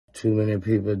Too many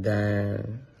people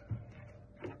dying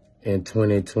in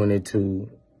 2022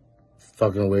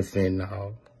 fucking with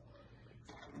fentanyl.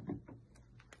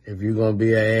 If you're gonna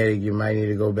be an addict, you might need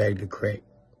to go back to crack.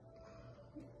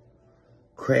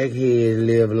 Crackheads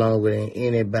live longer than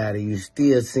anybody. You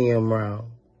still see them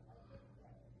around.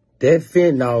 That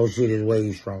fentanyl shit is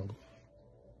way stronger.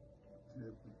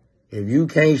 If you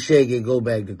can't shake it, go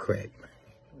back to crack,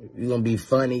 man. You're gonna be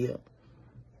funnier.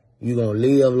 You're gonna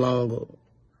live longer.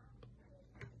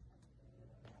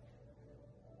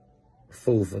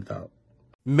 Food for thought.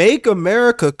 Make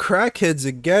America crackheads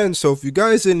again. So if you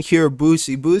guys didn't hear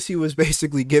Boosie was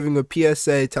basically giving a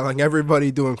PSA telling everybody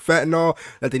doing fentanyl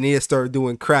that they need to start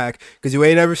doing crack, because you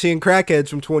ain't ever seen crackheads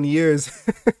from 20 years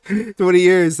 20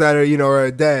 years that are, you know,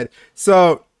 are dead.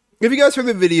 So if you guys heard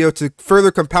the video, to further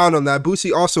compound on that,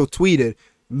 Boosie also tweeted,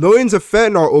 millions of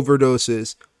fentanyl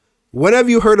overdoses. When have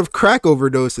you heard of crack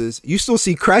overdoses? You still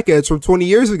see crackheads from 20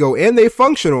 years ago, and they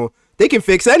functional. They can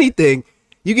fix anything.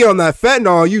 You get on that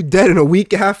fentanyl, you dead in a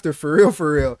week after, for real,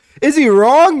 for real. Is he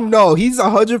wrong? No, he's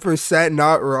 100%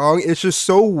 not wrong. It's just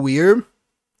so weird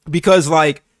because,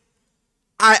 like,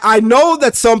 I know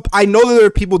that there are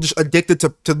people just addicted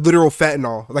to literal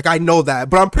fentanyl. Like, I know that,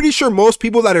 but I'm pretty sure most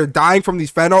people that are dying from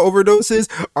these fentanyl overdoses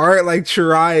aren't, like,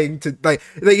 trying to, like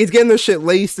it's getting their shit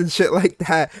laced and shit like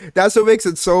that. That's what makes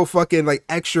it so fucking, like,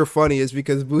 extra funny, is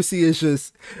because Boosie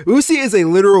is a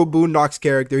literal Boondocks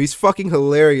character. He's fucking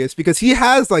hilarious because he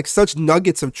has, like, such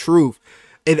nuggets of truth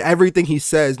in everything he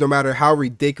says, no matter how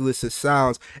ridiculous it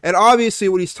sounds. And obviously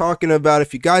what he's talking about,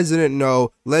 if you guys didn't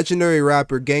know, legendary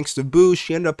rapper Gangsta Boo,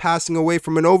 she ended up passing away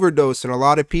from an overdose, and a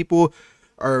lot of people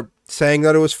are saying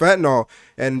that it was fentanyl.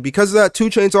 And because of that,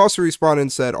 2 Chainz also responded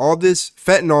and said, all this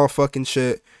fentanyl fucking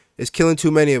shit is killing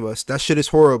too many of us. That shit is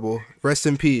horrible. Rest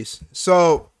in peace.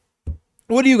 So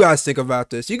what do you guys think about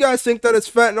this? You guys think that it's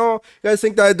fentanyl? You guys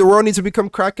think that the world needs to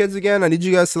become crackheads again? I need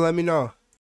you guys to let me know.